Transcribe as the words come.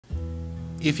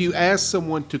If you ask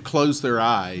someone to close their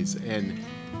eyes and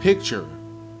picture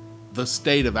the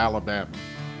state of Alabama,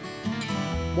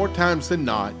 more times than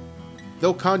not,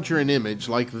 they'll conjure an image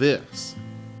like this,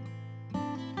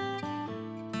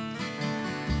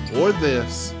 or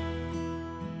this,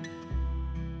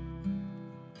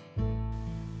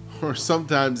 or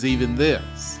sometimes even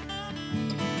this.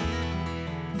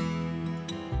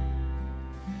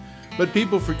 But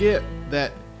people forget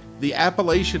that the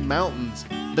Appalachian Mountains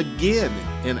begin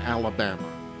in Alabama.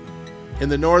 In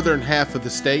the northern half of the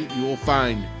state, you will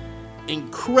find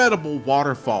incredible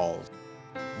waterfalls,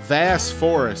 vast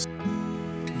forests,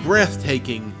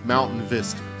 breathtaking mountain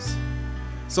vistas.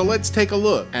 So let's take a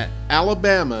look at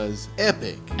Alabama's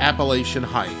epic Appalachian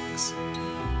hikes.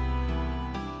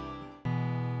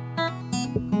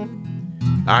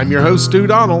 I'm your host, Stu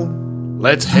Donald.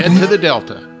 Let's head to the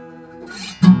Delta.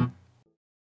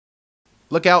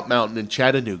 Lookout Mountain in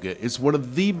Chattanooga is one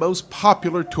of the most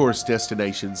popular tourist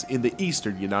destinations in the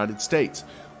eastern United States,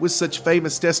 with such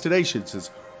famous destinations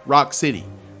as Rock City,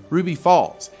 Ruby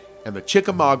Falls, and the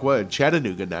Chickamauga and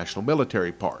Chattanooga National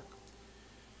Military Park.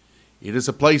 It is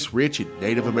a place rich in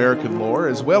Native American lore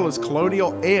as well as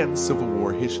colonial and Civil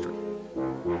War history.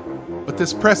 But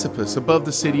this precipice above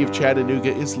the city of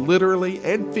Chattanooga is literally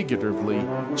and figuratively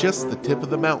just the tip of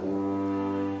the mountain.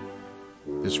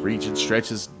 This region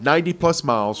stretches 90 plus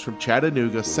miles from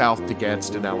Chattanooga south to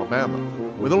Gadsden, Alabama,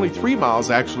 with only 3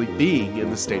 miles actually being in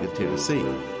the state of Tennessee.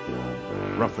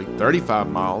 Roughly 35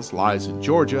 miles lies in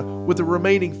Georgia, with the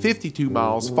remaining 52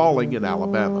 miles falling in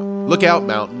Alabama. Lookout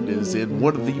Mountain is in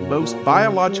one of the most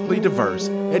biologically diverse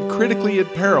and critically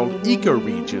imperiled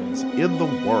ecoregions in the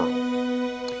world.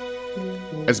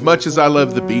 As much as I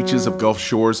love the beaches of Gulf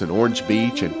Shores and Orange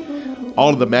Beach and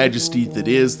all of the majesty that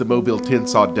is the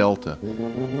Mobile-Tensaw Delta,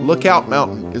 Lookout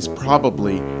Mountain is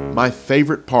probably my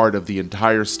favorite part of the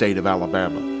entire state of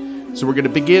Alabama. So we're going to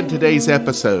begin today's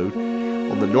episode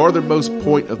on the northernmost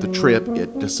point of the trip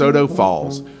at DeSoto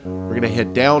Falls. We're going to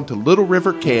head down to Little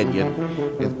River Canyon,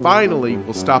 and finally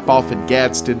we'll stop off in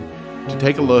Gadsden to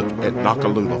take a look at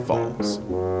Noccalula Falls.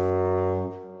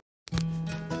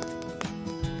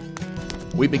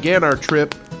 We began our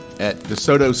trip at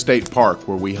DeSoto State Park,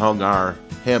 where we hung our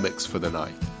hammocks for the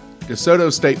night.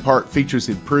 DeSoto State Park features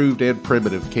improved and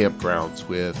primitive campgrounds,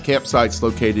 with campsites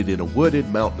located in a wooded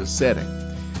mountainous setting.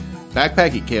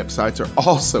 Backpacking campsites are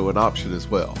also an option as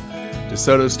well.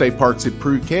 DeSoto State Park's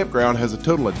improved campground has a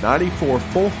total of 94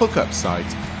 full hookup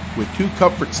sites, with 2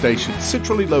 comfort stations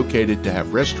centrally located to have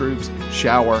restrooms,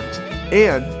 showers,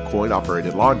 and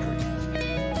coin-operated laundry.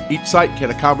 Each site can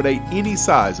accommodate any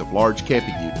size of large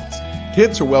camping units.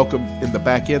 Tents are welcome in the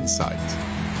back-end sites.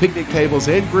 Picnic tables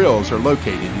and grills are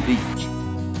located in each.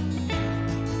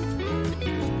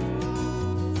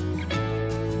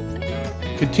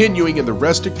 Continuing in the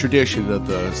rustic tradition of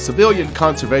the Civilian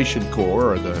Conservation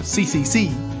Corps, or the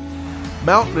CCC,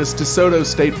 mountainous DeSoto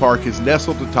State Park is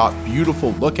nestled atop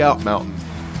beautiful Lookout Mountain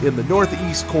in the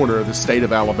northeast corner of the state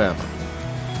of Alabama.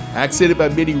 Accented by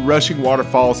many rushing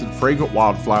waterfalls and fragrant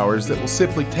wildflowers that will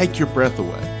simply take your breath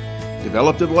away.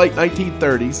 Developed in the late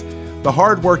 1930s, the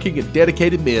hard-working and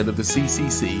dedicated men of the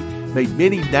CCC made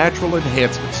many natural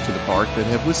enhancements to the park that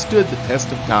have withstood the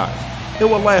test of time and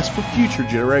will last for future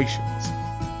generations.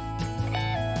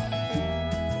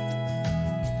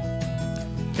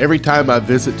 Every time I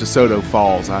visit DeSoto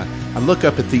Falls, I look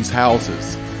up at these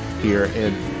houses here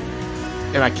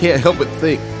and I can't help but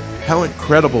think, how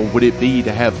incredible would it be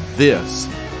to have this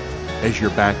as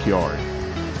your backyard?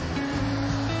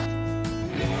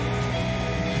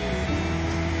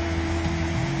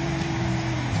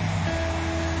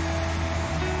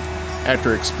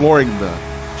 After exploring the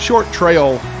short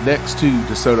trail next to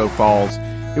DeSoto Falls,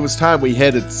 it was time we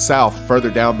headed south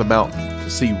further down the mountain to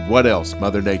see what else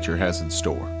Mother Nature has in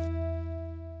store.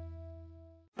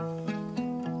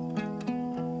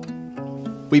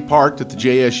 We parked at the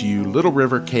JSU Little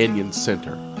River Canyon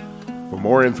Center. For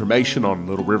more information on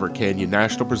Little River Canyon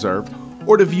National Preserve,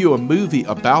 or to view a movie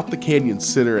about the Canyon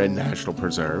Center and National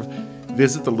Preserve,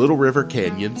 visit the Little River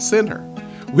Canyon Center,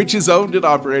 which is owned and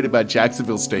operated by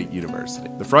Jacksonville State University.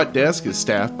 The front desk is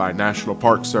staffed by National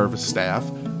Park Service staff,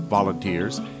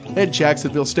 volunteers, and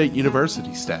Jacksonville State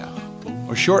University staff.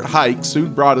 A short hike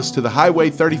soon brought us to the Highway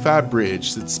 35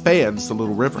 bridge that spans the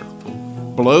Little River.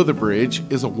 Below the bridge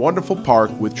is a wonderful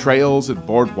park with trails and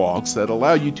boardwalks that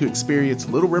allow you to experience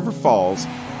Little River Falls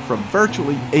from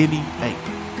virtually any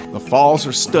angle. The falls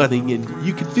are stunning, and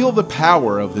you can feel the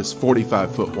power of this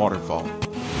 45-foot waterfall.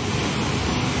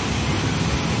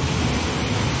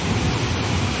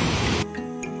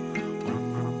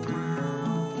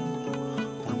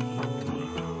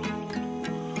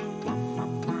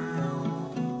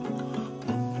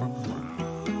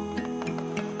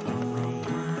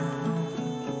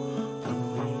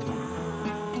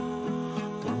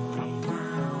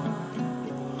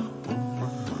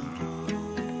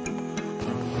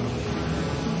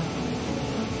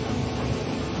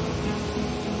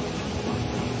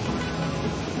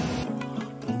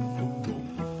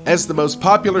 As the most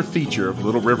popular feature of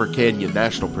Little River Canyon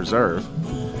National Preserve,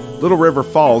 Little River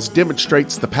Falls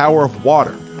demonstrates the power of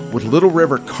water, with Little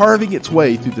River carving its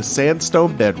way through the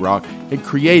sandstone bedrock and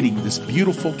creating this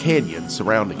beautiful canyon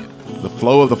surrounding it. The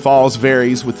flow of the falls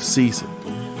varies with the season.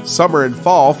 Summer and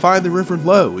fall find the river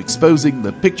low, exposing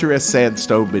the picturesque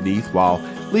sandstone beneath while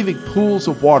leaving pools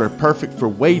of water perfect for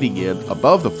wading in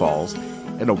above the falls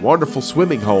and a wonderful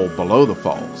swimming hole below the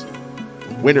falls.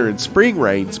 Winter and spring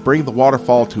rains bring the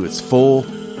waterfall to its full,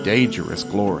 dangerous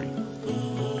glory.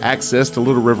 Access to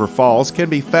Little River Falls can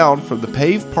be found from the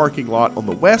paved parking lot on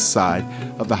the west side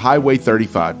of the Highway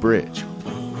 35 bridge.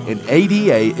 An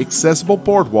ADA accessible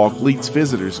boardwalk leads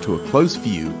visitors to a close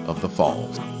view of the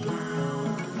falls.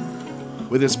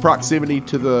 With its proximity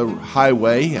to the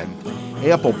highway and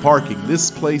ample parking, this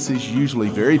place is usually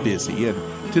very busy,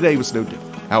 and today was no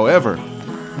different. However,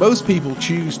 most people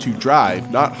choose to drive,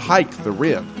 not hike the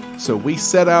rim, so we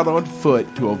set out on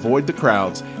foot to avoid the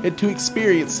crowds and to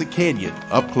experience the canyon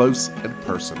up close and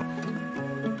personal.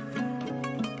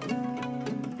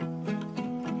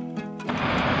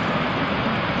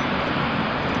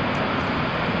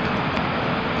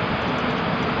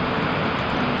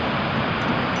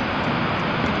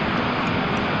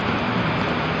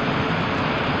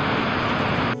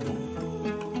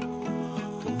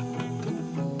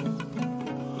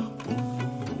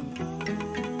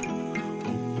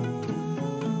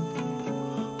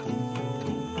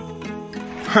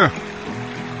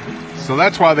 So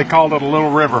that's why they called it a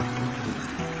little river.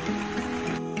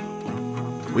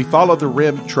 We followed the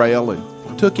rim trail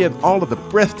and took in all of the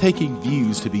breathtaking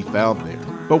views to be found there.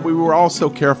 But we were also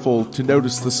careful to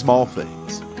notice the small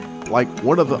things, like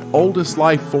one of the oldest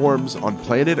life forms on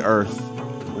planet Earth,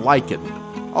 lichen.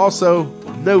 Also,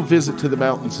 no visit to the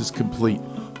mountains is complete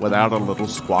without a little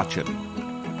squatching.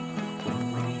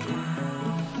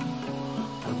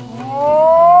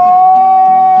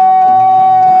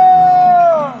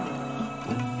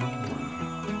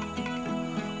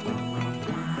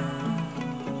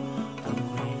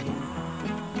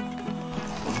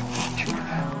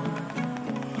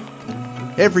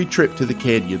 Every trip to the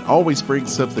canyon always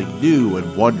brings something new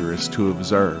and wondrous to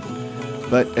observe,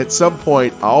 but at some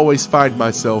point I always find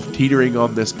myself teetering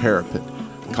on this parapet,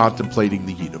 contemplating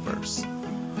the universe.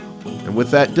 And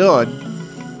with that done,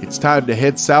 it's time to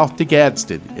head south to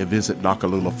Gadsden and visit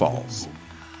Noccalula Falls.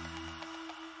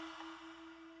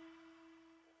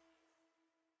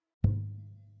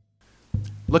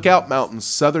 Lookout Mountain's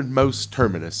southernmost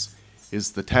terminus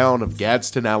is the town of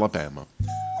Gadsden, Alabama,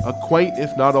 a quaint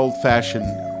if not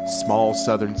old-fashioned small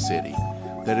southern city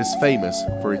that is famous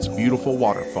for its beautiful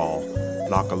waterfall,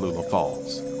 Noccalula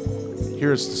Falls.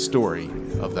 Here's the story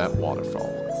of that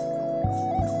waterfall.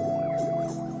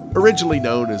 Originally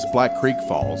known as Black Creek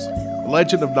Falls, the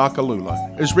legend of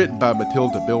Noccalula, as written by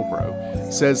Matilda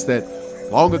Bilbro, says that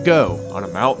long ago, on a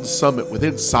mountain summit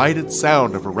within sight and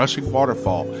sound of a rushing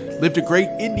waterfall, lived a great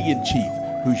Indian chief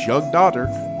whose young daughter,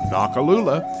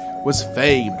 Noccalula, was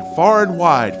famed far and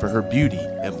wide for her beauty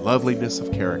and loveliness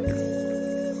of character.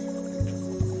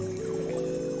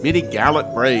 Many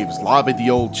gallant braves lobbied the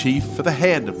old chief for the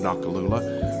hand of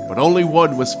Noccalula, but only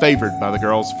one was favored by the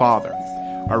girl's father,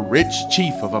 a rich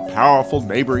chief of a powerful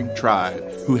neighboring tribe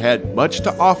who had much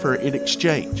to offer in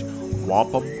exchange: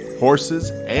 wampum, horses,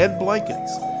 and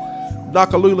blankets.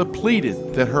 Noccalula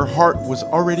pleaded that her heart was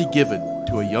already given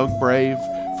to a young brave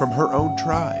from her own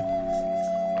tribe.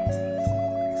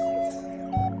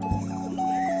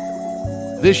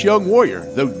 This young warrior,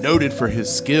 though noted for his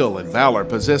skill and valor,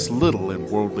 possessed little in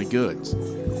worldly goods.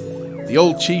 The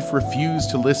old chief refused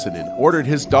to listen and ordered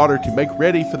his daughter to make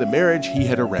ready for the marriage he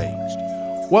had arranged.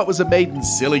 What was a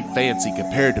maiden's silly fancy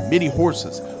compared to many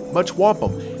horses, much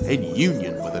wampum, and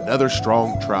union with another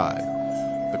strong tribe?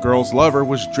 The girl's lover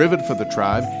was driven from the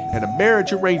tribe, and a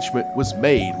marriage arrangement was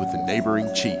made with the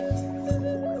neighboring chief.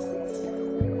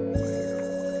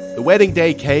 The wedding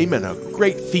day came, and a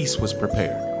great feast was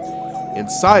prepared. In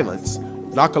silence,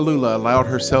 Noccalula allowed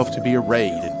herself to be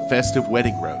arrayed in festive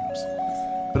wedding robes.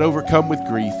 But overcome with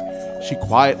grief, she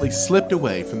quietly slipped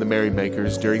away from the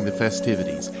merrymakers during the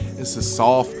festivities as the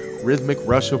soft, rhythmic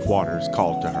rush of waters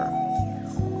called to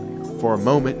her. For a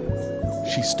moment,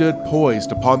 she stood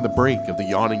poised upon the brink of the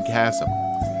yawning chasm.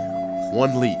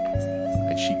 One leap,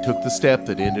 and she took the step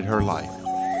that ended her life,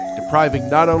 depriving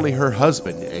not only her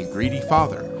husband and greedy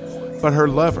father, but her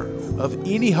lover of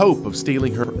any hope of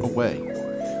stealing her away,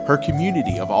 her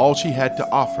community of all she had to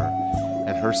offer,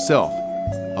 and herself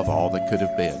of all that could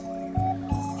have been.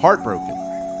 Heartbroken,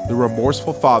 the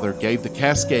remorseful father gave the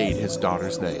cascade his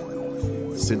daughter's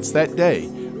name. Since that day,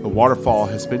 the waterfall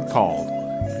has been called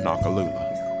Noccalula.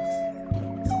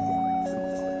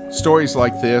 Stories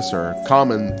like this are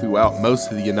common throughout most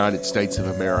of the United States of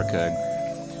America,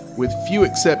 and with few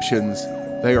exceptions,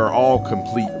 they are all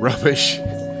complete rubbish.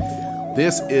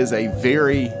 This is a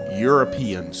very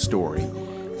European story,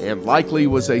 and likely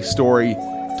was a story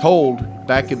told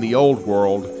back in the old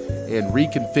world and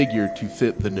reconfigured to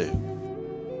fit the new.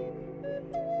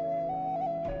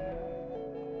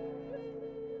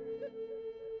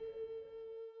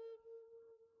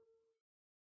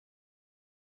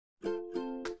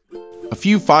 A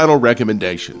few final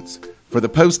recommendations. For the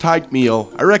post-hike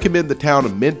meal, I recommend the town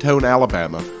of Mentone,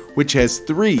 Alabama, which has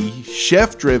 3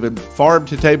 chef-driven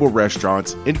farm-to-table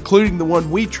restaurants, including the one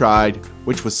we tried,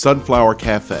 which was Sunflower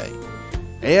Cafe.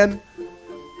 And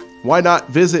why not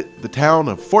visit the town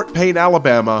of Fort Payne,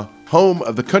 Alabama, home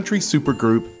of the country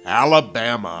supergroup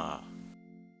Alabama.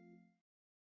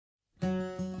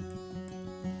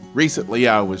 Recently,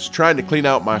 I was trying to clean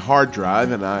out my hard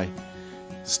drive, and I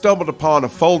stumbled upon a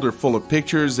folder full of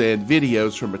pictures and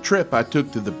videos from a trip I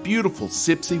took to the beautiful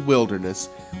Sipsey Wilderness,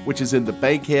 which is in the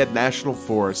Bankhead National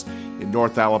Forest in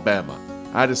North Alabama.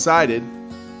 I decided,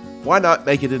 why not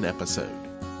make it an episode?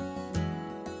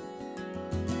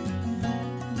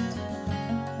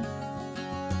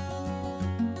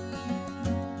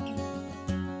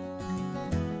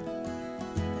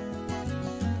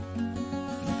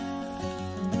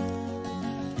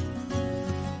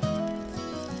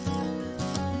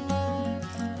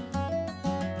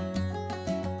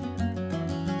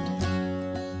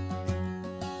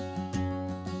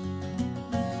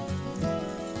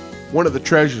 One of the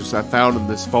treasures I found in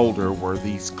this folder were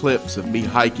these clips of me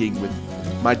hiking with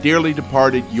my dearly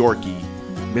departed Yorkie,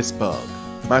 Miss Bug.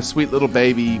 My sweet little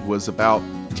baby was about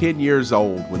 10 years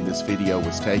old when this video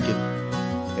was taken,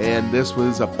 and this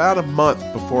was about a month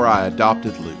before I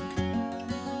adopted Luke.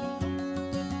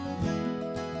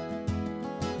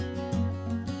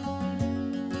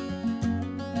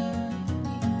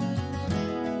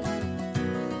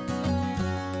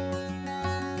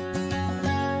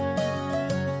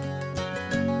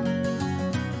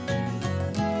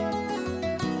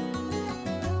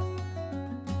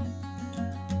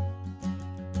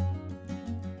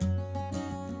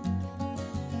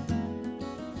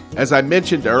 As I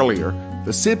mentioned earlier,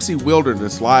 the Sipsey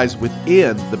Wilderness lies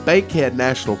within the Bankhead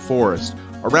National Forest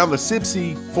around the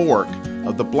Sipsey Fork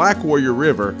of the Black Warrior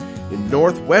River in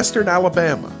northwestern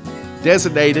Alabama.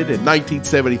 Designated in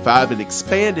 1975 and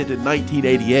expanded in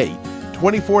 1988,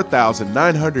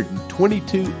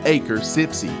 24,922-acre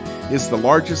Sipsey is the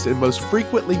largest and most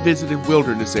frequently visited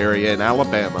wilderness area in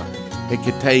Alabama and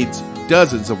contains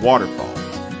dozens of waterfalls.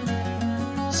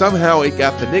 Somehow it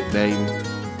got the nickname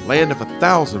Land of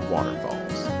 1,000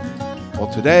 Waterfalls.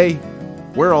 Well, today,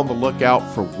 we're on the lookout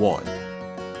for one.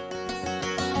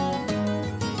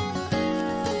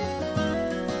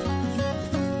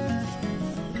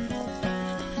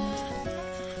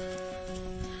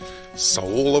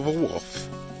 Soul of a wolf.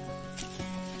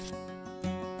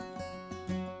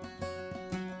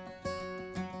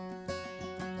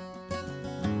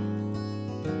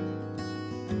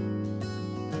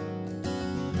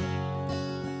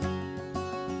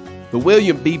 The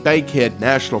William B. Bankhead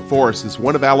National Forest is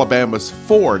one of Alabama's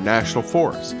 4 national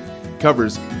forests. It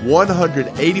covers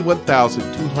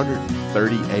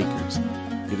 181,230 acres.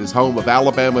 It is home of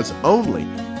Alabama's only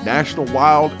national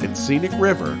wild and scenic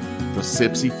river, the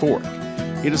Sipsey Fork.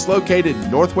 It is located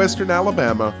in northwestern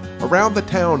Alabama around the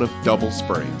town of Double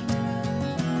Spring.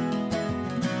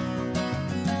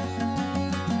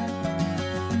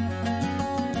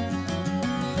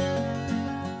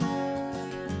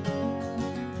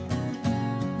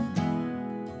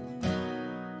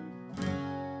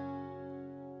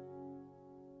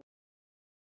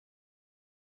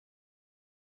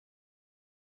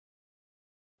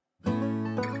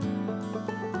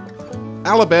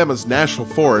 Alabama's national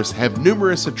forests have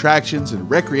numerous attractions and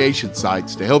recreation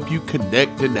sites to help you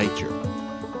connect to nature.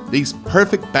 These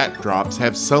perfect backdrops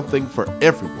have something for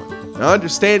everyone. Now,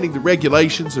 understanding the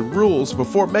regulations and rules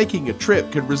before making a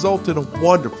trip can result in a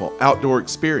wonderful outdoor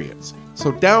experience.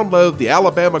 So download the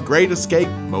Alabama Great Escape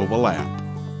mobile app.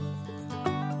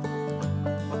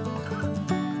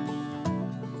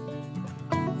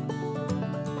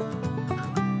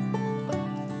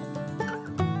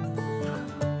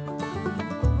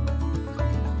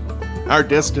 Our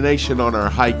destination on our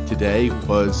hike today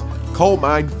was Coal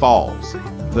Mine Falls.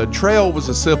 The trail was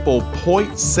a simple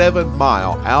 0.7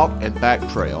 mile out and back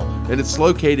trail, and it's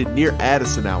located near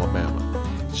Addison, Alabama.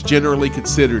 It's generally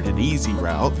considered an easy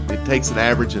route. It takes an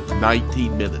average of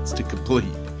 19 minutes to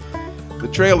complete. The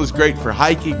trail is great for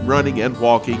hiking, running, and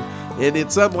walking, and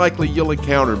it's unlikely you'll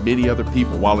encounter many other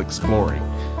people while exploring.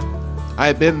 I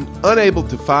have been unable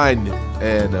to find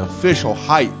an official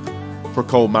height for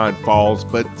Coal Mine Falls,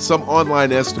 but some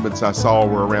online estimates I saw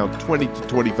were around 20 to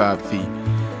 25 feet.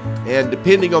 And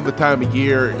depending on the time of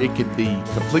year, it can be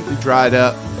completely dried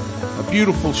up, a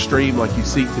beautiful stream like you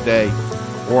see today,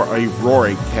 or a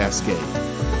roaring cascade.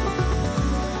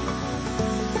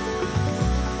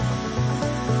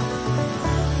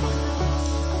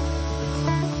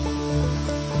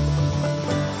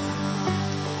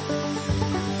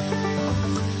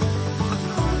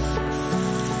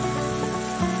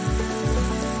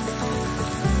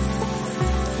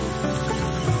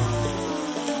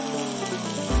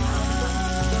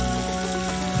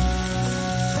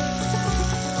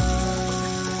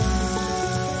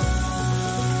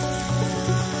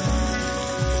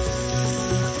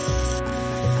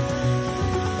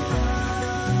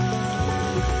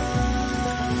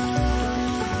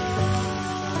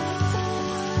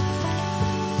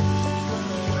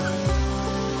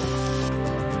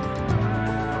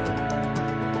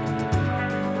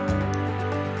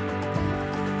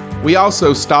 We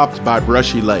also stopped by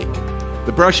Brushy Lake.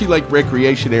 The Brushy Lake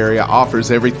Recreation Area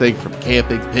offers everything from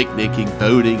camping, picnicking,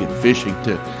 boating, and fishing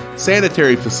to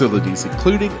sanitary facilities,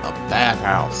 including a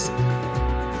bathhouse.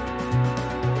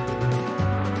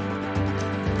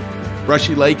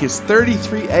 Brushy Lake is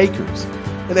 33 acres,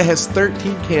 and it has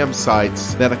 13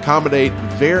 campsites that accommodate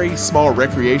very small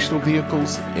recreational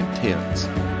vehicles and tents.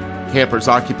 Campers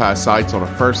occupy sites on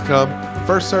a first-come,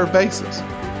 first-served basis.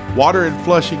 Water and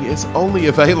flushing is only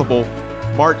available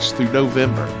March through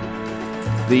November.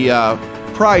 The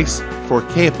price for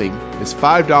camping is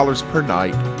 $5 per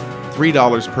night,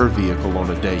 $3 per vehicle on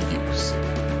a day use.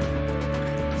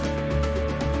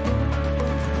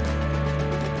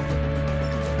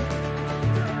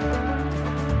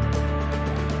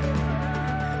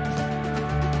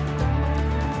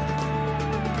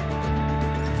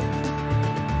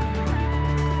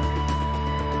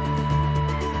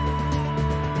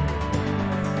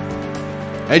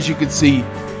 As you can see,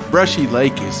 Brushy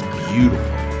Lake is beautiful.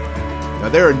 Now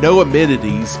there are no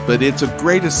amenities, but it's a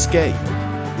great escape.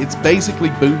 It's basically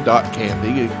boondock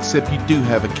camping, except you do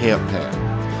have a camp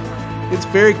pad. It's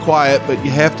very quiet, but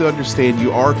you have to understand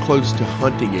you are close to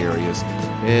hunting areas,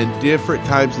 and different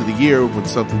times of the year when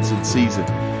something's in season,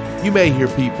 you may hear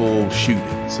people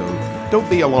shooting, so don't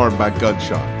be alarmed by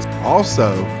gunshots.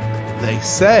 Also, they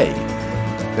say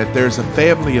that there's a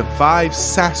family of 5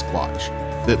 Sasquatch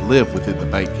that live within the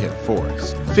Bankhead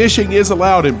Forest. Fishing is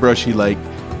allowed in Brushy Lake,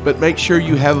 but make sure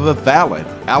you have a valid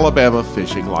Alabama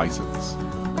fishing license.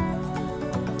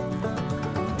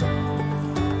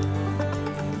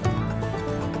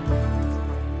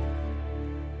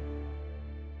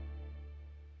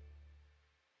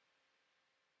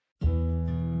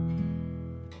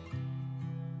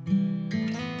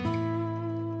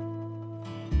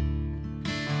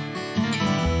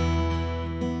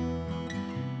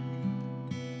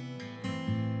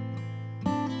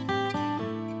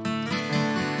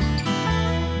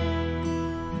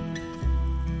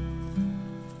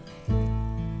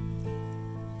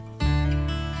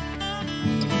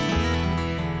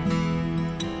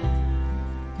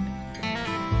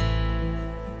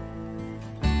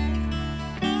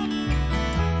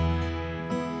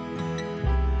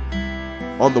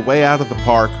 On the way out of the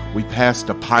park, we passed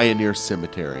a pioneer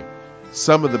cemetery.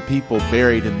 Some of the people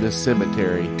buried in this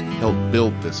cemetery helped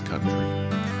build this country.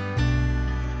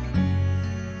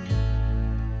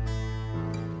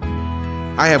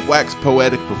 I have waxed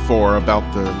poetic before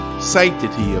about the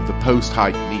sanctity of the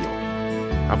post-hike meal.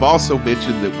 I've also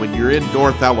mentioned that when you're in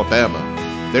North Alabama,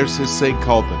 there's this thing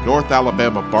called the North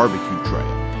Alabama Barbecue Trail.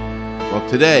 Well,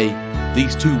 today,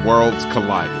 these two worlds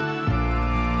collided.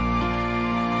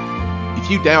 If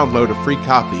you download a free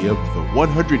copy of the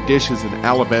 100 Dishes in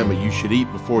Alabama You Should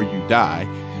Eat Before You Die,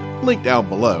 link down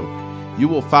below, you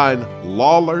will find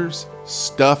Lawler's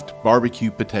Stuffed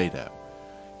Barbecue Potato.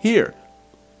 Here,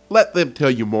 let them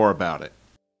tell you more about it.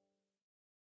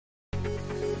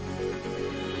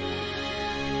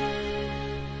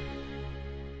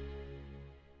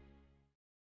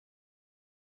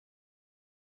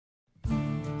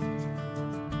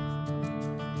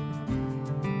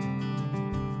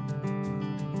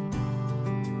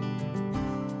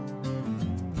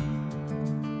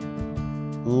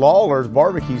 Lawler's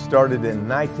Barbecue started in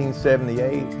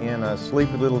 1978 in a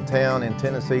sleepy little town in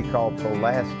Tennessee called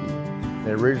Pulaski.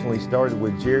 It originally started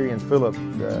with Jerry and Philip,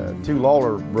 the two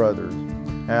Lawler brothers.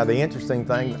 Now the interesting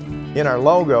thing, in our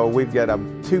logo we've got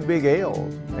 2 big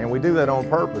L's, and we do that on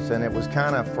purpose, and it was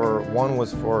kind of one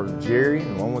was for Jerry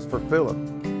and one was for Philip.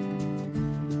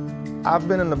 I've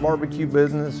been in the barbecue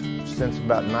business since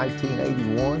about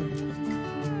 1981.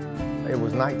 It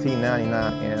was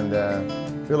 1999,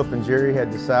 and Philip and Jerry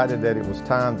had decided that it was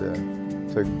time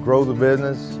to grow the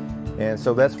business, and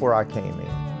so that's where I came in.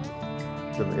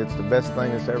 It's the best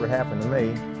thing that's ever happened to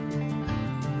me.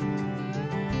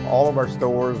 All of our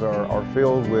stores are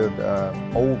filled with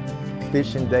old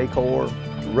fishing decor,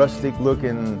 rustic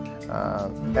looking,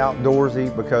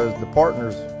 outdoorsy, because the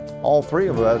partners, all three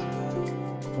of us,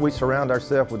 we surround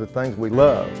ourselves with the things we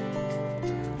love.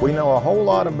 We know a whole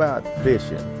lot about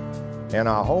fishing and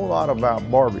a whole lot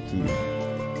about barbecue.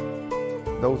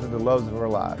 Those are the loves of our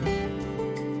lives.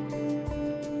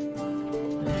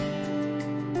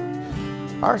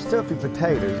 Our stuffy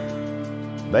potatoes,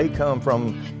 they come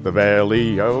from the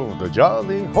valley of the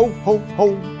jolly ho,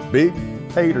 big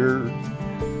taters.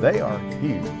 They are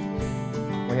huge.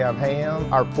 We have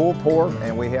ham, our pulled pork,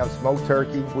 and we have smoked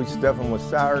turkey. We stuff them with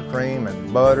sour cream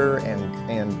and butter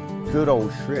and good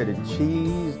old shredded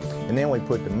cheese. And then we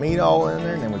put the meat all in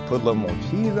there, and then we put a little more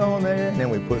cheese on there, and then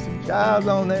we put some chives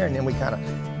on there, and then we kind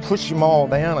of push them all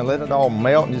down and let it all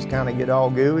melt and just kind of get all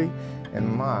gooey. And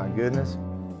my goodness,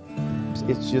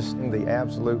 it's just the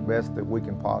absolute best that we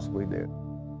can possibly do.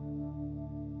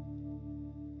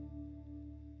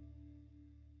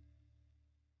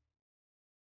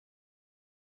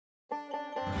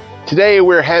 Today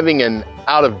we're having an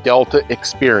out of Delta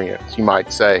experience, you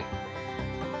might say.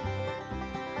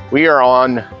 We are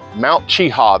on Mount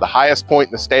Cheaha, the highest point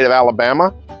in the state of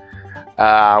Alabama.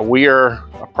 We are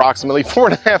approximately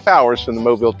 4.5 hours from the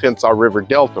Mobile-Tensas River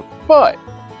Delta, but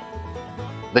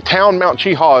the town Mount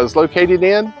Cheaha is located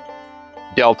in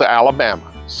Delta,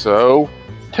 Alabama. So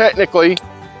technically,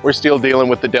 we're still dealing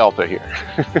with the Delta here.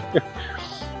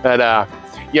 But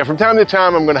yeah, from time to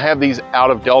time, I'm gonna have these out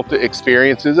of Delta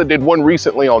experiences. I did one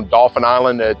recently on Dolphin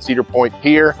Island at Cedar Point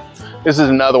Pier. This is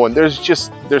another one.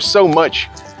 There's so much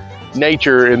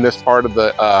nature in this part of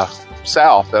the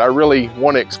South that I really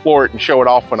want to explore it and show it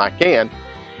off when I can.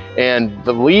 And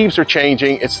the leaves are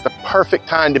changing. It's the perfect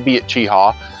time to be at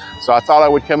Cheaha. So I thought I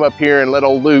would come up here and let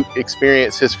old Luke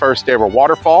experience his first ever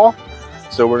waterfall.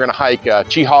 So we're gonna hike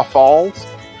Cheaha Falls.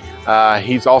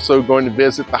 He's also going to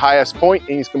visit the highest point,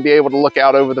 and he's going to be able to look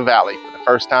out over the valley for the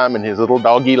first time in his little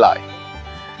doggy life.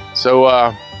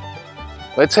 So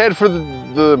let's head for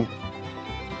the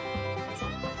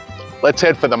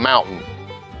mountain.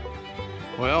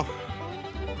 Well,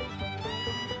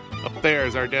 up there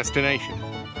is our destination.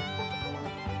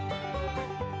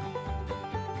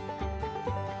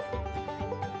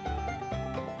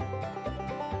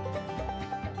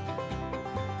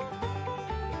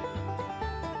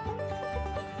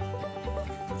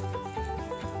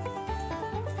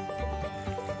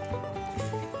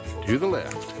 To the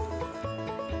left.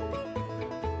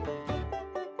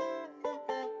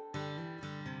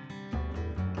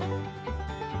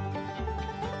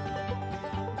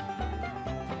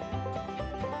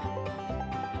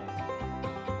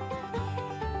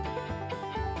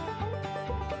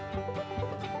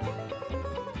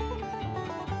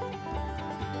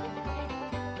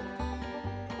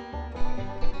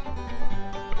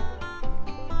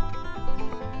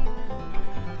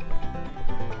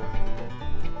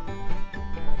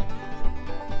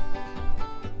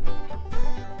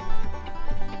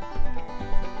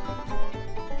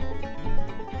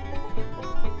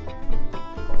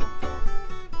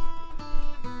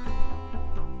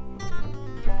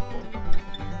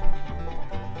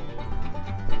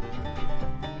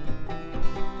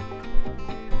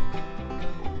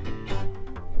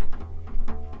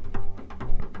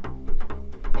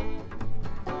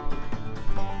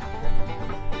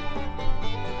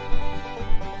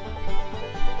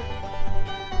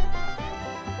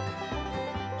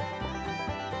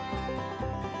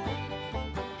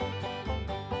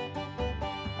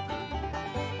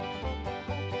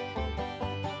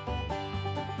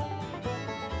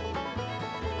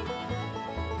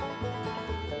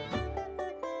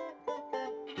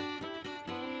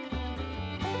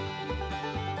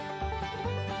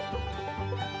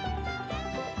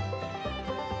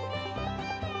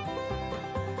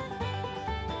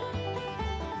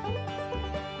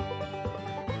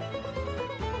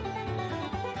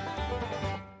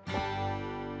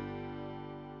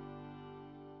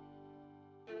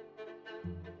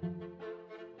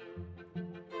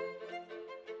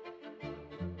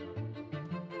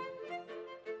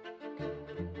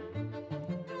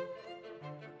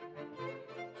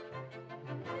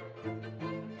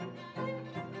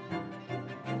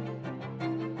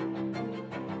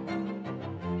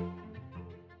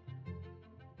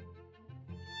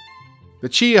 The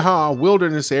Cheaha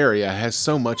Wilderness area has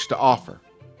so much to offer.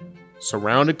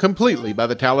 Surrounded completely by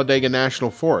the Talladega National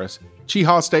Forest,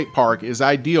 Cheaha State Park is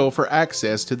ideal for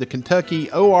access to the Kentucky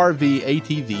ORV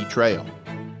ATV Trail.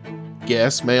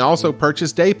 Guests may also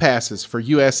purchase day passes for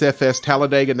USFS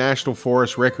Talladega National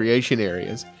Forest recreation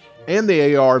areas and the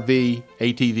ORV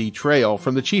ATV Trail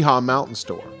from the Cheaha Mountain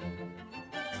Store.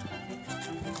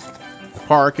 The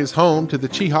park is home to the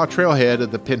Cheaha Trailhead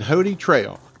of the Pinhoti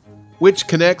Trail, which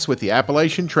connects with the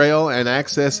Appalachian Trail and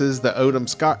accesses the Odom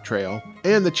Scott Trail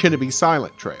and the Chinnaby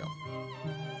Silent Trail.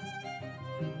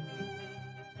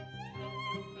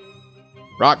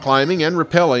 Rock climbing and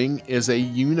rappelling is a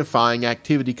unifying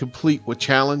activity complete with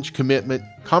challenge, commitment,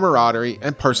 camaraderie,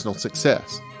 and personal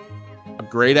success. A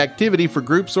great activity for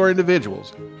groups or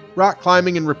individuals, rock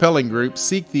climbing and rappelling groups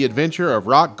seek the adventure of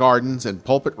rock gardens and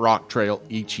Pulpit Rock Trail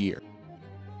each year.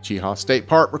 Cheaha State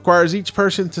Park requires each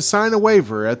person to sign a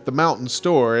waiver at the mountain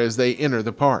store as they enter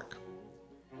the park.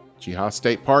 Cheaha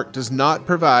State Park does not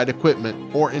provide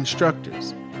equipment or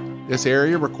instructors. This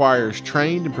area requires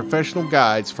trained and professional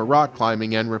guides for rock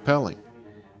climbing and rappelling.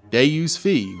 Day use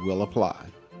fee will apply.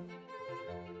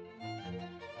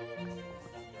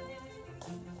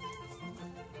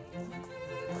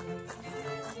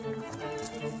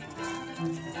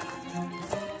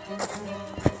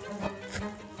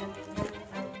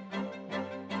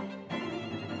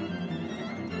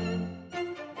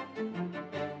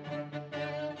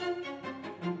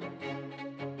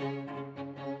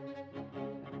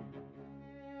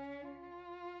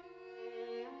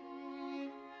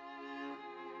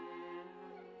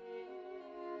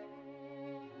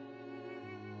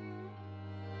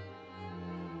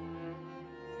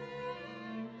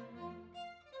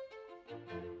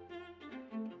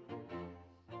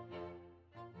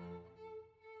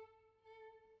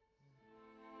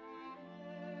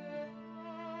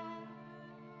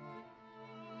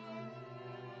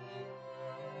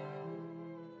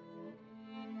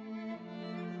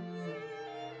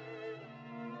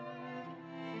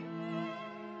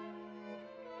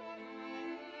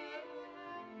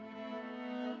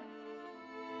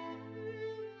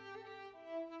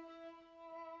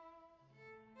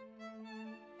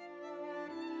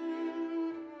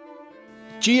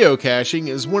 Geocaching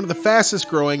is one of the fastest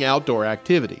growing outdoor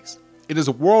activities. It is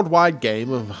a worldwide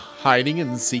game of hiding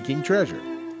and seeking treasure.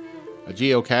 A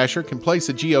geocacher can place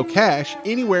a geocache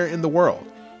anywhere in the world,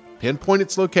 pinpoint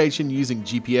its location using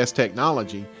GPS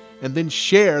technology, and then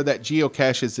share that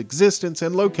geocache's existence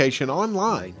and location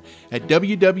online at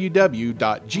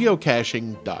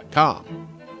www.geocaching.com.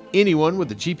 Anyone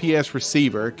with a GPS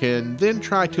receiver can then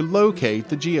try to locate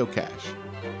the geocache.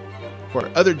 For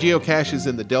other geocaches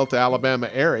in the Delta, Alabama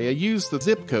area, use the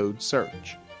zip code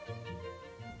search.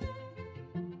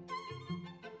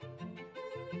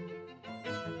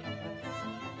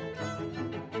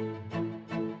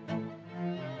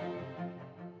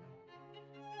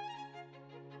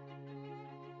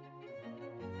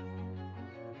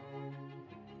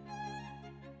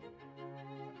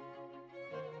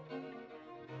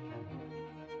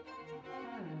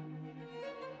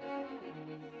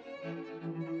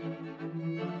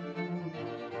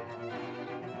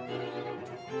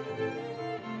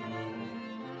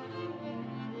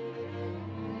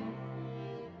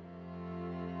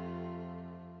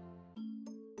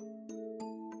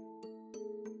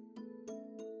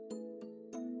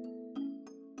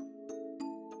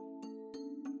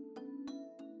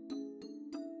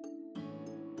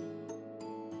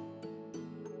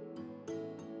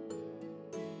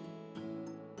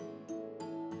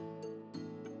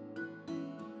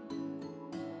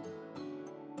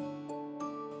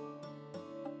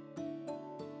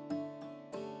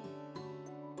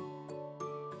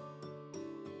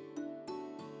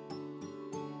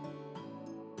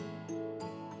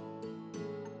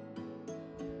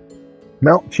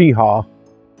 Mount Cheaha,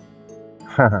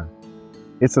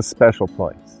 it's a special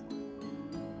place.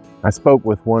 I spoke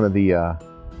with one of the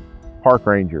park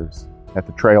rangers at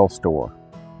the trail store,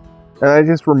 and I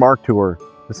just remarked to her,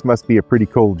 this must be a pretty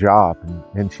cool job.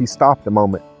 And she stopped a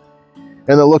moment,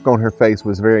 and the look on her face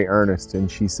was very earnest, and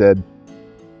she said,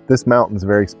 this mountain's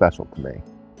very special to me.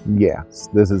 Yes,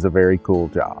 this is a very cool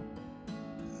job.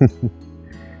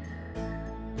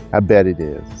 I bet it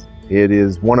is. It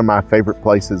is one of my favorite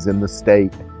places in the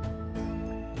state.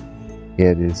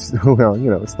 It is, well,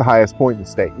 it's the highest point in the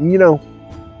state. And,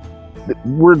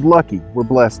 we're lucky, we're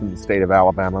blessed in the state of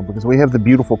Alabama because we have the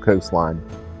beautiful coastline.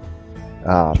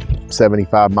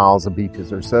 75 miles of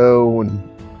beaches or so, and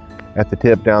at the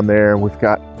tip down there, we've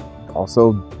got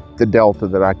also the Delta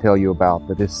that I tell you about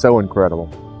that is so incredible.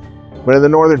 But in the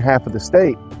northern half of the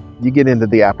state, you get into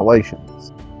the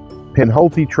Appalachians.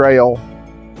 Pinhoti Trail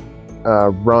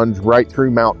runs right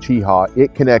through Mount Cheaha.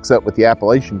 It connects up with the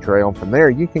Appalachian Trail, and from there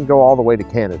you can go all the way to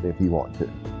Canada if you want to.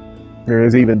 There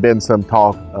has even been some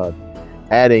talk of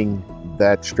adding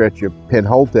that stretch of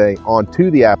Penholte onto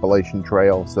the Appalachian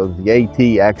Trail so that the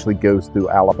AT actually goes through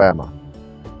Alabama.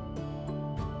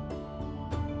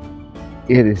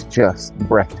 It is just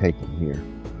breathtaking here.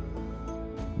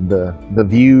 The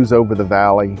views over the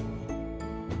valley,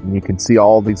 and you can see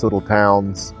all these little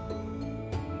towns.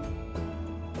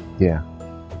 Yeah,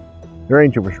 the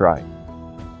ranger was right.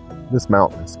 This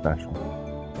mountain is special.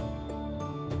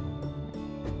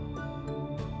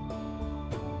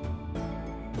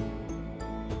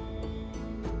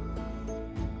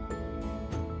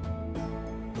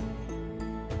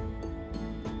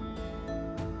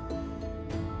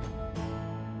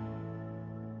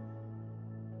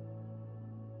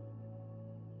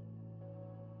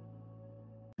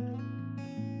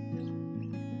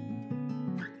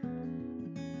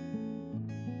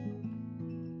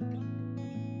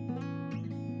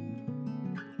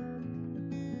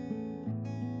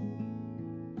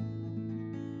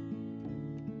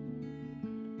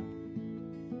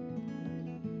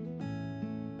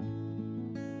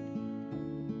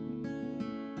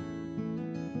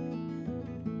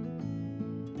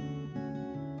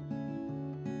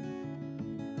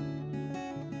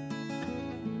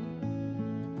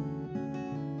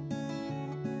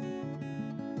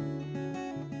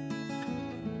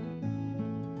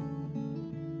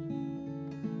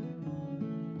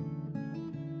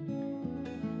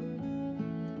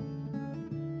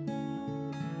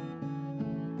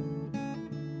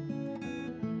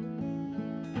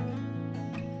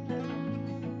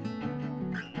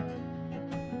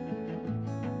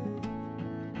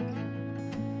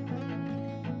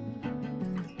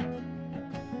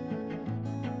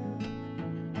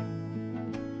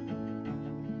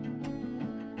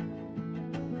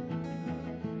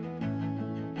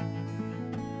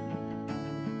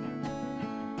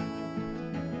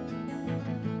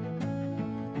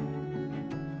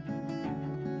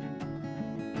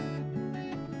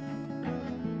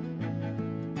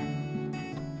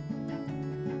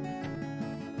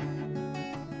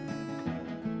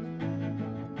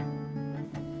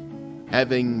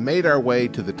 Having made our way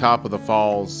to the top of the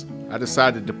falls, I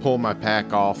decided to pull my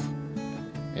pack off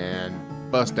and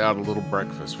bust out a little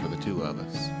breakfast for the two of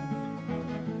us.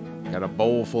 Got a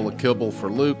bowl full of kibble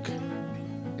for Luke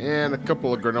and a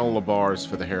couple of granola bars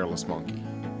for the hairless monkey.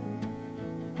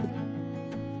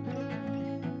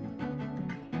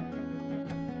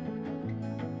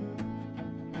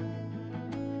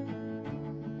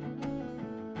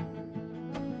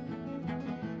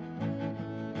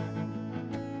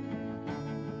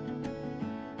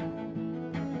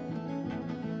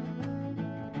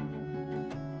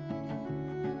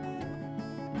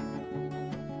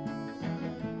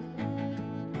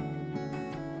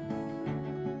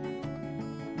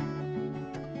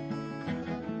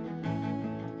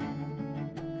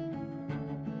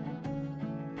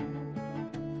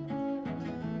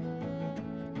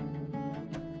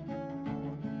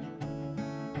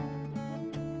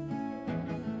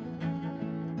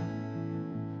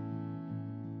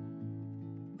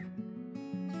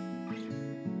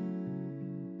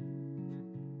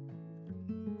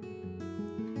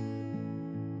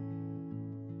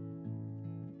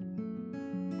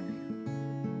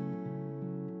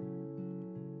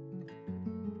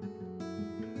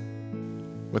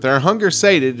 With our hunger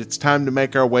sated, it's time to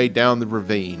make our way down the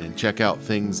ravine and check out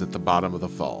things at the bottom of the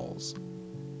falls.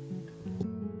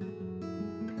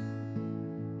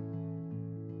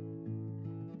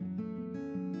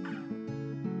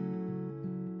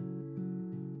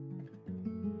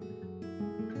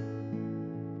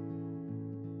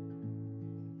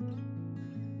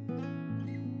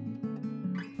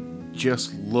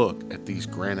 Just look at these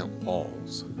granite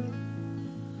walls.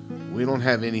 We don't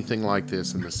have anything like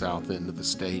this in the south end of the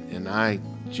state, and I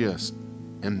just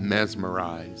am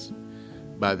mesmerized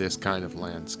by this kind of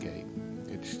landscape.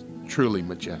 It's truly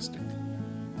majestic.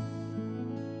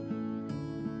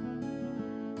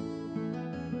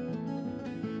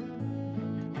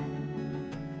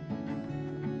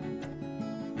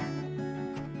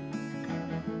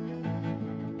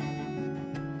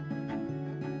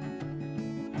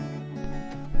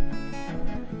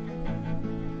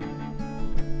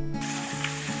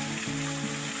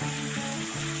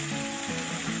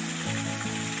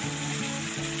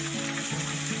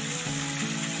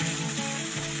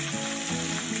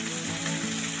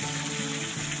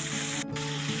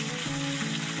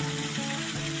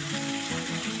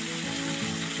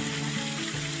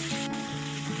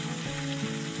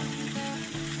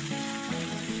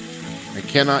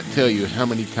 cannot tell you how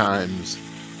many times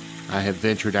I have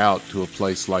ventured out to a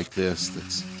place like this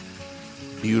that's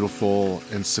beautiful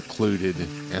and secluded,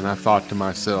 and I thought to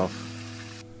myself,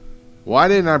 why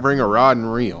didn't I bring a rod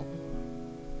and reel?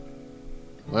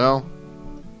 Well,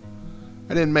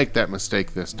 I didn't make that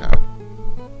mistake this time.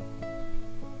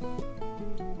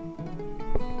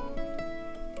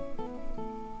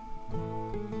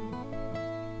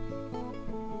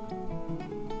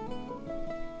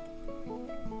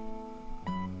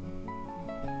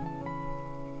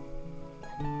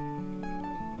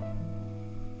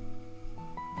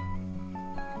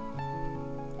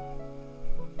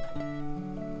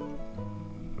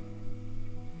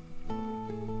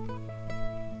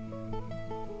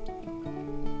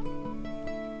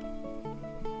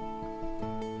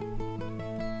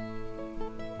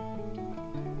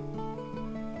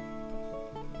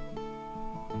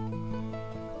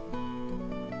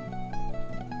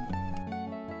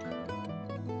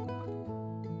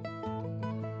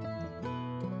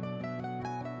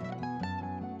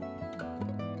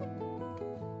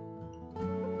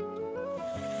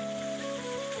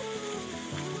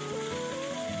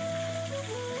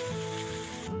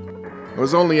 I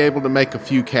was only able to make a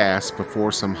few casts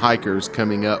before some hikers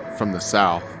coming up from the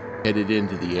south headed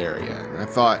into the area. And I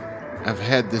thought, I've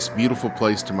had this beautiful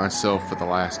place to myself for the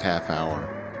last half hour.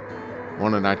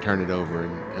 Why don't I turn it over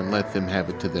and let them have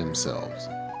it to themselves?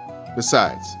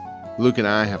 Besides, Luke and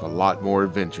I have a lot more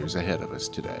adventures ahead of us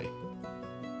today.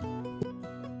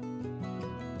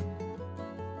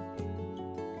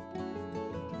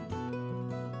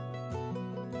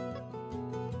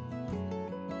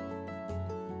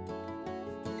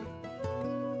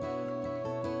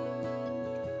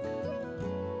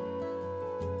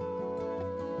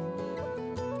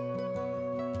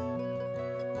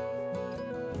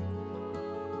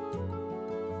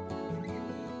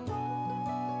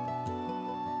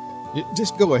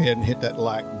 Just go ahead and hit that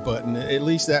like button. At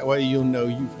least that way you'll know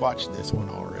you've watched this one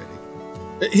already.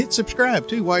 Hit subscribe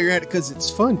too while you're at it, because it's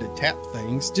fun to tap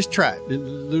things. Just try it. A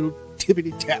little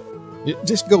tippity tap.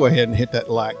 Just go ahead and hit that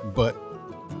like button.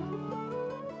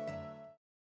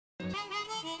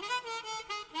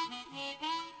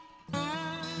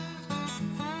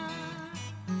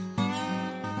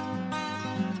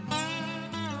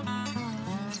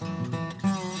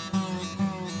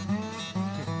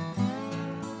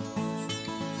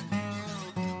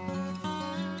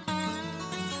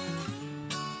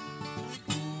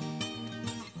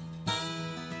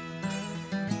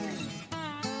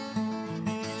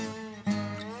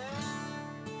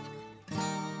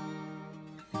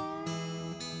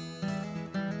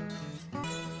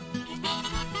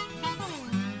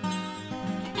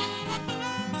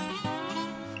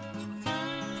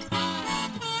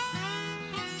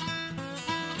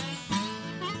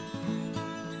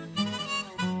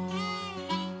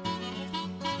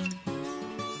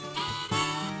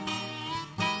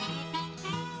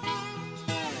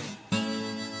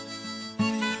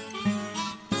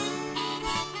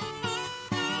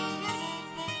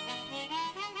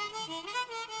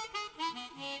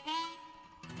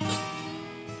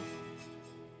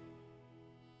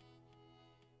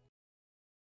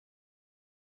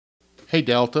 Hey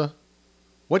Delta,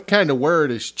 what kind of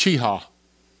word is Cheaha?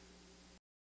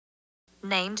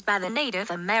 Named by the Native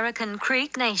American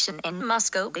Creek Nation in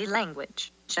Muscogee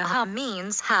language, Cheaha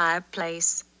means high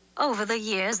place. Over the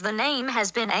years the name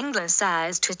has been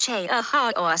anglicized to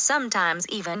Cheaha or sometimes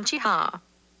even Cheaha.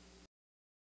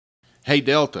 Hey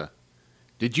Delta,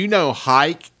 did you know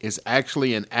hike is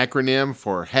actually an acronym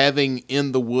for having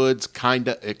in the woods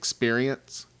kinda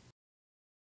experience?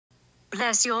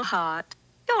 Bless your heart.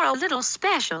 You're a little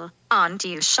special, aren't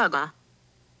you, sugar?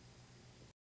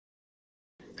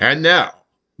 And now,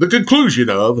 the conclusion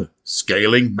of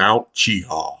Scaling Mount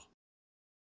Cheaha.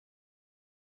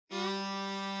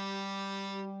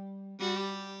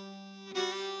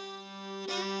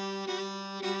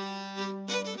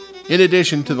 In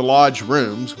addition to the lodge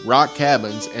rooms, rock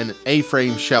cabins, and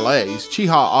A-frame chalets, Cheaha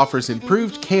offers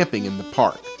improved camping in the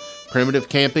park, primitive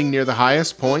camping near the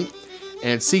highest point,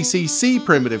 and CCC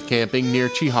primitive camping near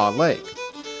Cheaha Lake.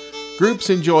 Groups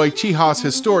enjoy Cheaha's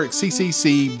historic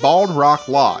CCC Bald Rock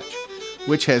Lodge,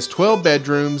 which has 12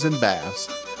 bedrooms and baths,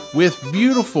 with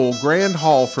beautiful grand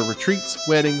hall for retreats,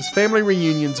 weddings, family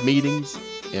reunions, meetings,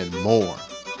 and more.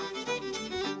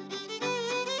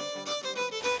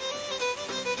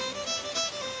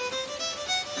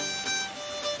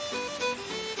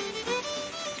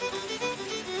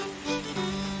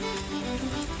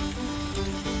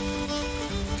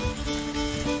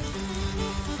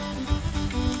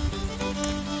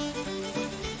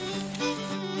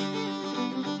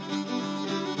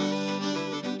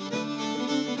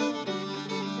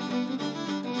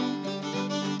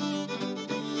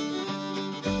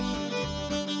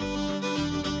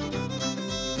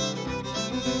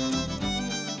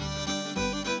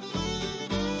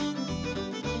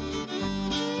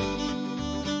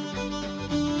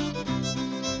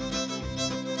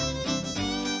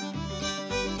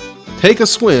 Take a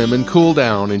swim and cool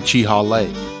down in Cheaha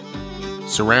Lake.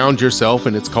 Surround yourself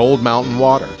in its cold mountain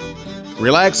water.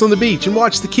 Relax on the beach and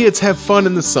watch the kids have fun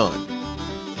in the sun.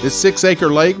 This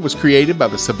 6-acre lake was created by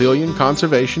the Civilian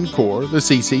Conservation Corps, the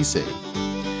CCC.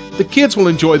 The kids will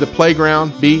enjoy the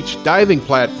playground, beach, diving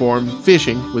platform,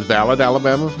 fishing with valid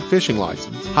Alabama fishing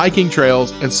license, hiking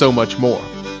trails, and so much more.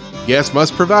 Guests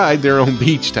must provide their own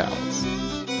beach towels.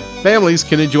 Families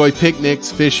can enjoy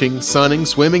picnics, fishing, sunning,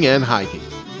 swimming, and hiking.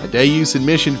 A day-use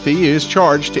admission fee is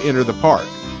charged to enter the park.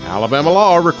 Alabama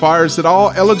law requires that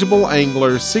all eligible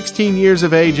anglers 16 years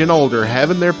of age and older have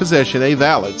in their possession a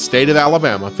valid state of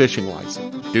Alabama fishing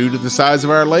license. Due to the size of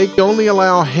our lake, we only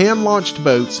allow hand-launched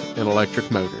boats and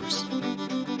electric motors.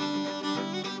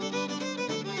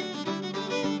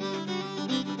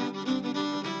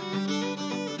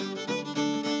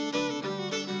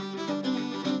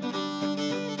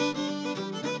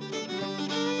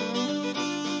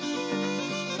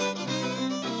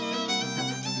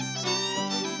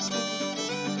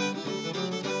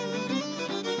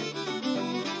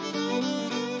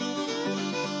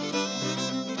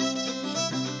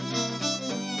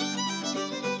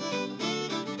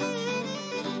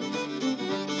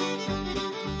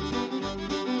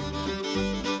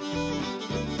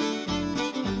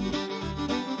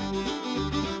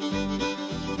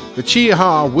 The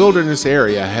Cheaha Wilderness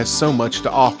area has so much to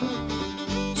offer.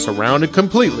 Surrounded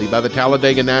completely by the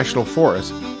Talladega National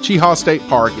Forest, Cheaha State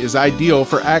Park is ideal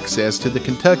for access to the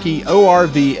Kentucky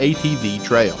ORV ATV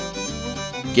Trail.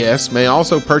 Guests may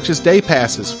also purchase day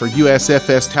passes for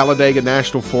USFS Talladega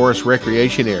National Forest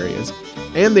recreation areas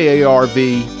and the ARV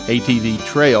ATV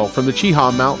Trail from the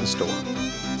Cheaha Mountain Store.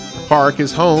 The park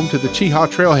is home to the Cheaha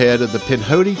Trailhead of the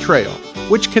Pinhoti Trail,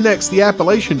 which connects the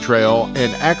Appalachian Trail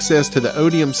and access to the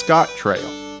Odium Scott Trail,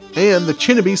 and the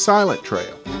Chinabee Silent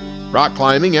Trail. Rock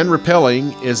climbing and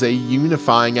rappelling is a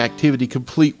unifying activity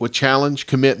complete with challenge,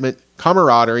 commitment,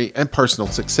 camaraderie, and personal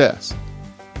success.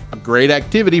 A great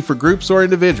activity for groups or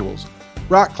individuals,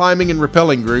 rock climbing and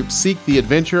rappelling groups seek the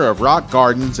adventure of rock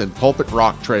gardens and Pulpit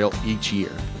Rock Trail each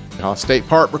year. Cheaha State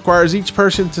Park requires each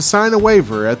person to sign a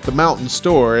waiver at the mountain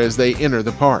store as they enter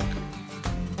the park.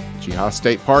 Cheaha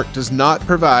State Park does not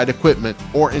provide equipment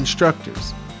or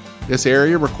instructors. This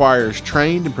area requires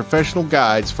trained and professional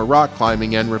guides for rock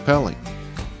climbing and rappelling.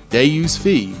 Day-use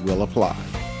fee will apply.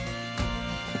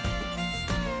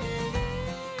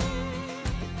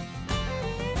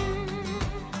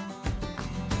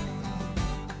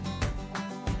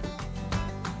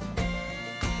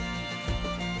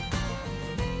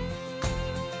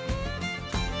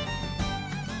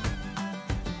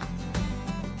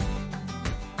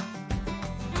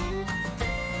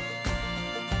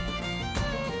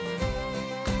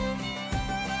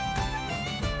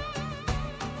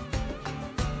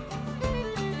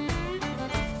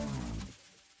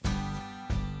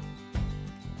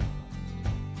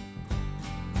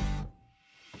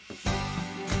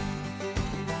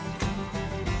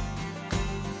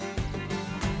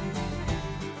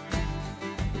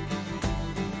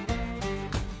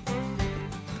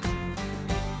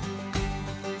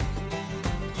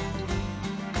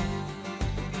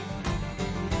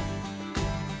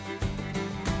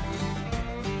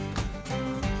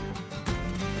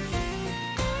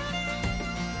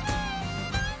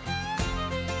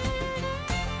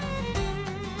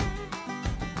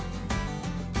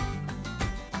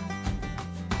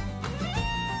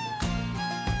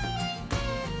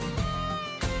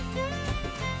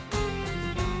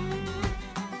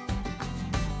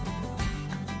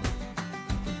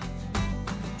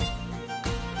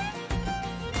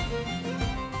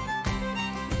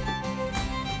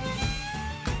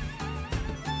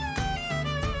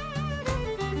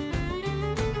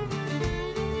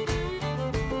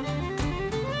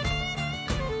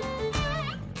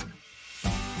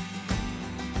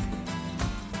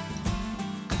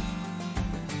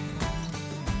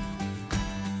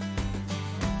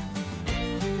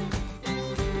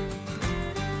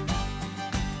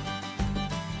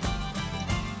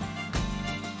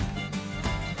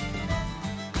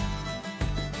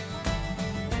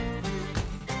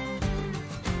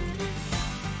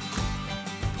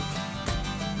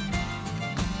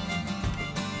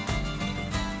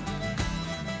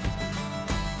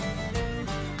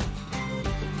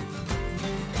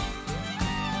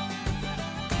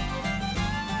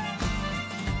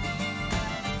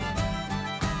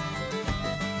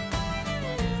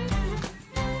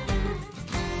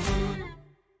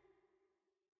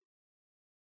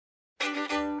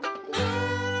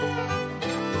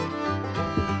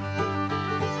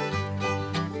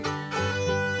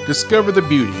 Discover the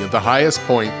beauty of the highest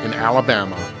point in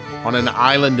Alabama on an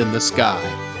island in the sky.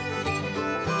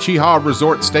 Cheaha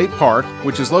Resort State Park,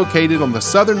 which is located on the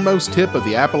southernmost tip of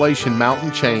the Appalachian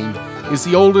mountain chain, is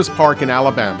the oldest park in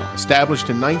Alabama, established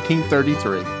in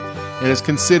 1933, and is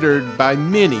considered by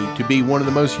many to be one of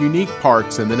the most unique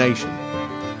parks in the nation.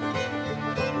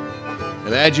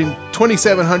 Imagine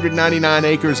 2,799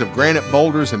 acres of granite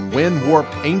boulders and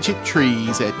wind-warped ancient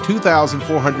trees at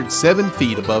 2,407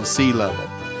 feet above sea level,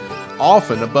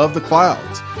 often above the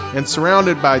clouds, and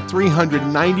surrounded by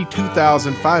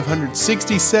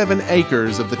 392,567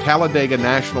 acres of the Talladega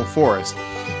National Forest,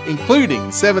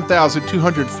 including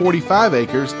 7,245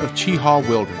 acres of Cheaha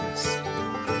Wilderness.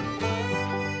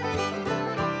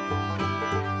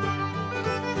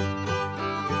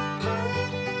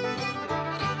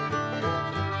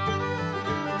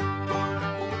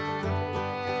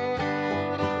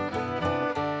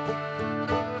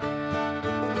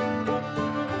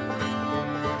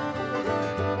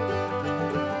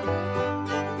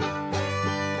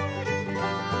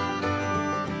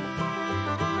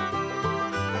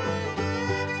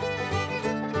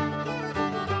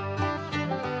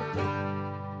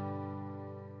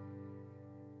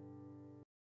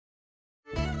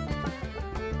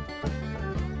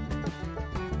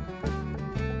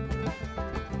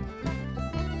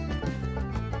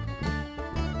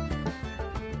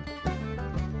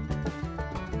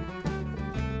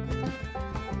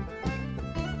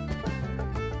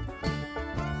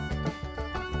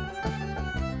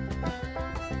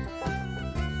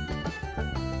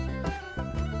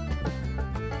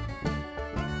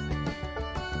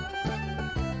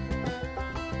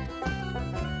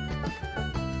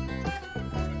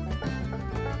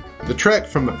 The trek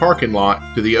from the parking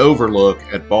lot to the overlook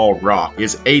at Bald Rock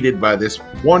is aided by this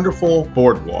wonderful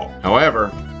boardwalk.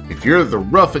 However, if you're the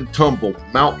rough and tumble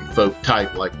mountain folk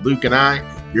type like Luke and I,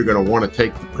 you're going to want to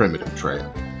take the primitive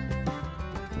trail.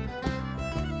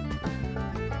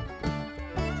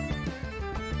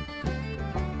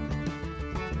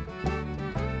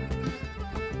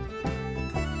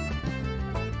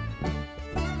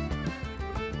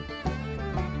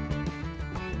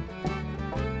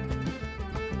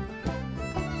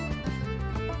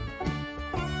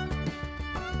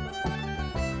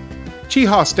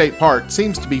 Cheaha State Park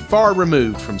seems to be far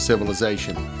removed from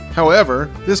civilization. However,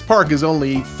 this park is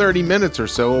only 30 minutes or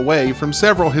so away from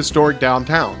several historic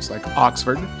downtowns like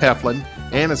Oxford, Heflin,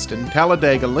 Anniston,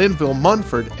 Talladega, Linville,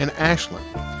 Munford, and Ashland.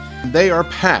 They are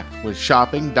packed with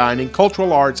shopping, dining,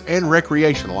 cultural arts, and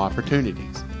recreational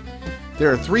opportunities.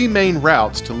 There are 3 main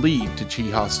routes to lead to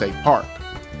Cheaha State Park.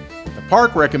 The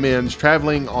park recommends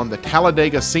traveling on the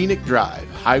Talladega Scenic Drive,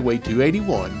 Highway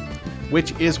 281,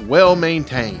 which is well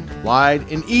maintained, wide,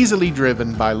 and easily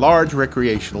driven by large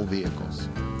recreational vehicles.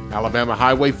 Alabama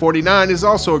Highway 49 is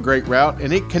also a great route,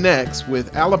 and it connects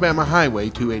with Alabama Highway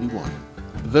 281.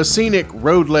 The scenic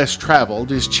road less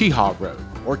traveled is Cheaha Road,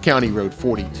 or County Road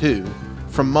 42,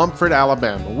 from Mumford,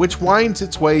 Alabama, which winds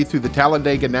its way through the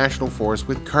Talladega National Forest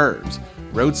with curves,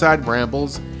 roadside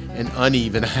brambles, and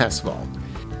uneven asphalt.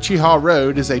 Cheaha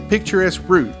Road is a picturesque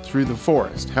route through the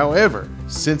forest. However,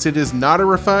 since it is not a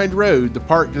refined road, the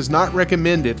park does not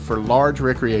recommend it for large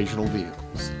recreational vehicles.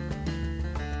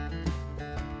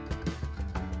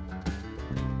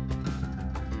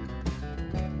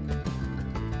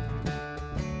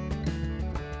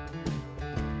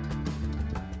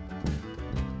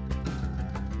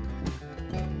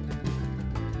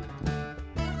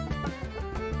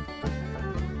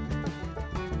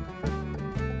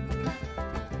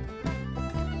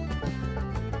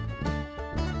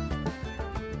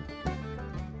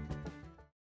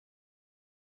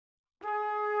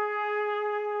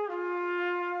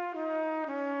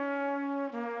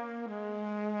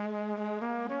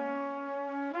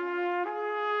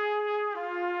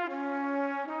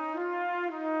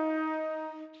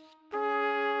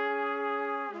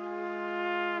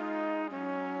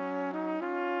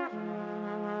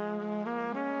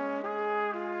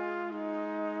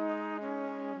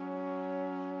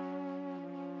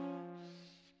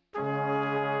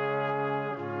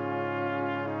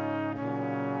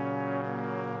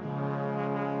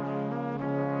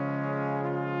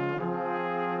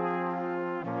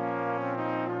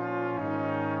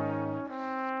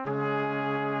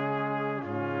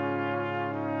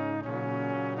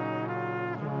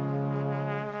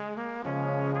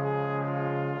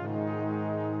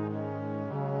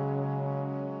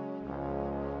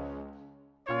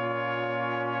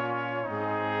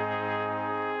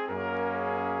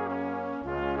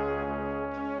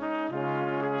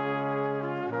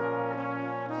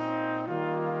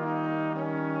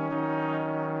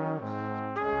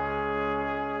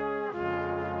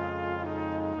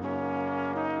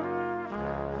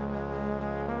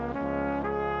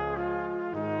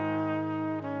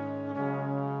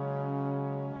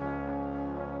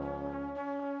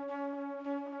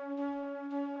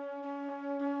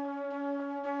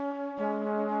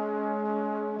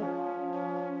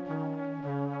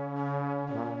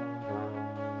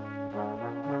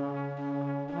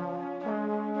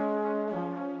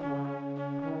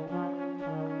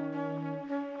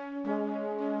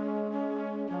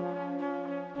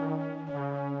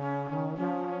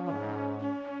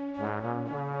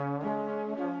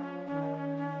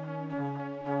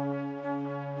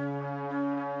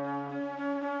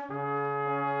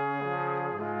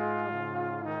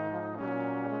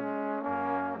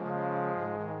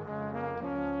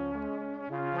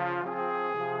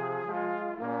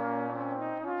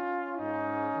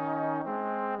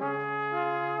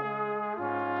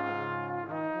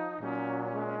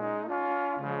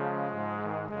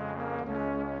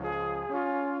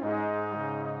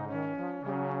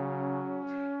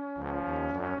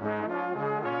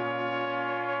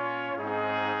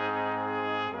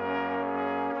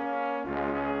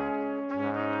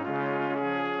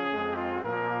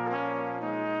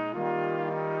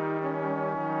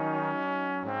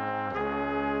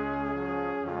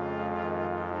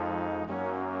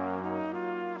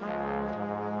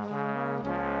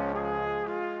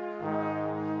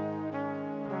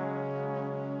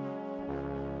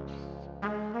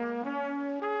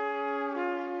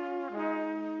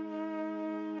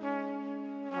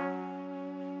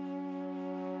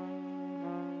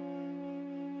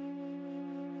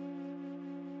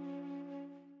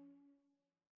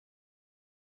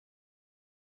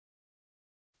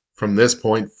 From this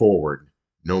point forward,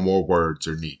 no more words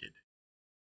are needed.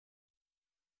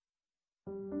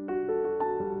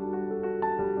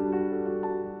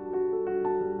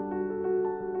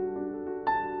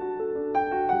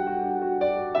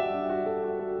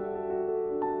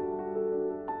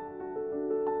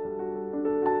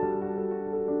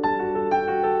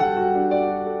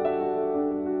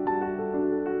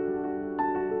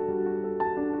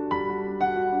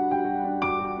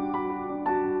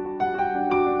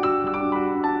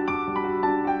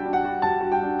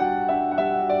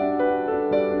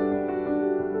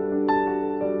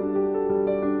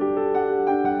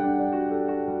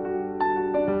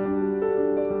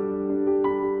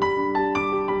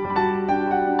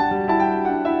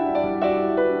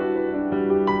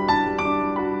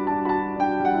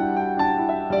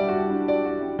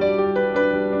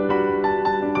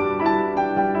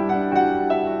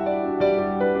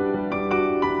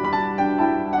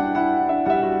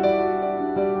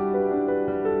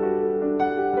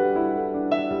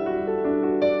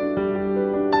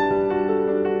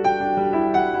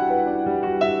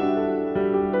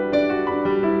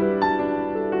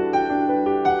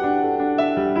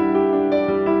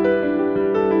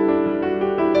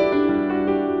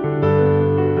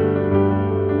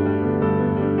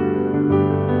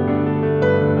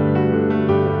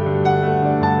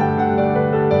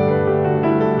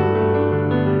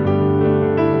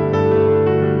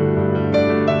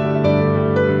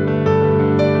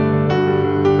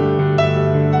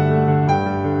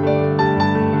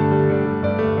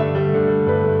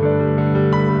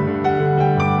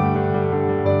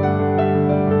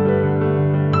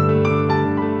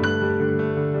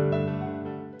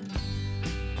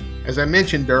 As I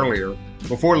mentioned earlier,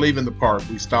 before leaving the park,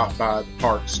 we stopped by the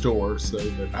park store so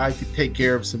that I could take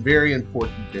care of some very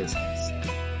important business.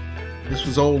 This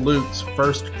was old Luke's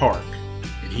first park,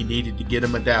 and he needed to get a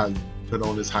medallion put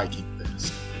on his hiking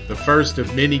vest. The first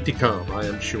of many to come, I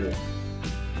am sure.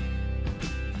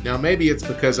 Now maybe it's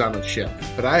because I'm a chef,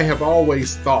 but I have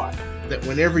always thought that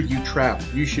whenever you travel,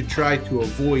 you should try to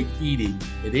avoid eating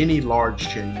at any large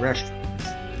chain restaurants.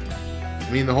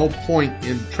 I mean, the whole point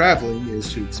in traveling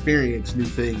is to experience new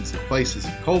things and places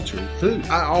and culture. Food.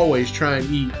 I always try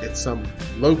and eat at some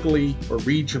locally or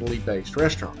regionally based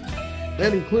restaurant.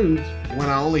 That includes when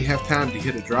I only have time to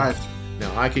hit a drive-thru.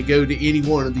 Now, I could go to any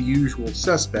one of the usual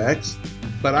suspects,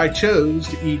 but I chose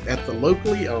to eat at the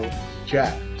locally owned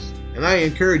Jack's. And I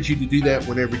encourage you to do that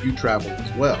whenever you travel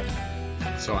as well.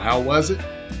 So how was it?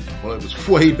 Well, it was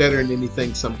way better than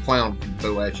anything some clown can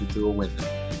throw at you through a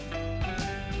window.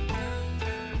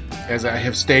 As I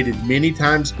have stated many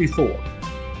times before,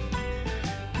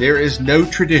 there is no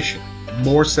tradition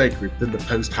more sacred than the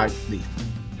post-hike meal.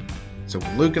 So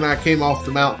when Luke and I came off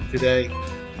the mountain today,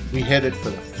 we headed for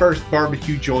the first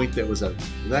barbecue joint that was open.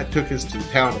 And that took us to the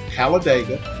town of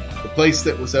Talladega. The place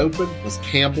that was open was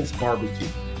Campbell's Barbecue.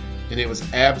 And it was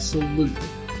absolutely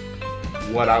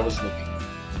what I was looking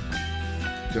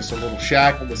for. Just a little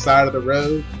shack on the side of the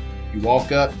road. You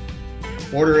walk up,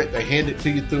 order it, they hand it to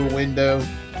you through a window,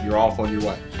 you're off on your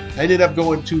way. I ended up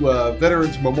going to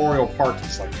Veterans Memorial Park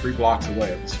that's like 3 blocks away.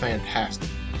 It was fantastic.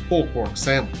 Pulled pork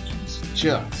sandwich was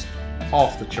just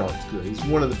off the charts good. It's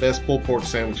one of the best pulled pork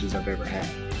sandwiches I've ever had.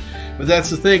 But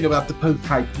that's the thing about the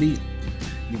post-hike meal.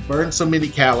 You burn so many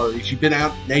calories, you've been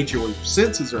out in nature where your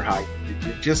senses are heightened,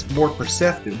 you're just more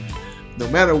perceptive. No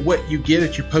matter what you get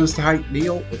at your post-hike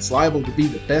meal, it's liable to be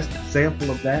the best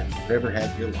example of that you've ever had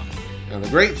in your life. Now the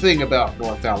great thing about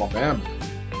North Alabama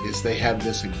is they have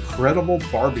this incredible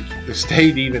barbecue. The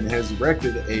state even has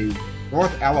erected a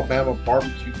North Alabama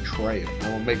barbecue trail.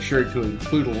 I will make sure to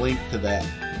include a link to that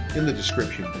in the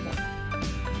description below.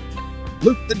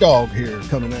 Luke the dog here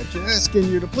coming at you, asking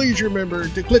you to please remember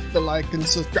to click the like and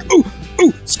subscribe.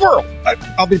 Ooh, squirrel!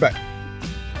 I'll be back.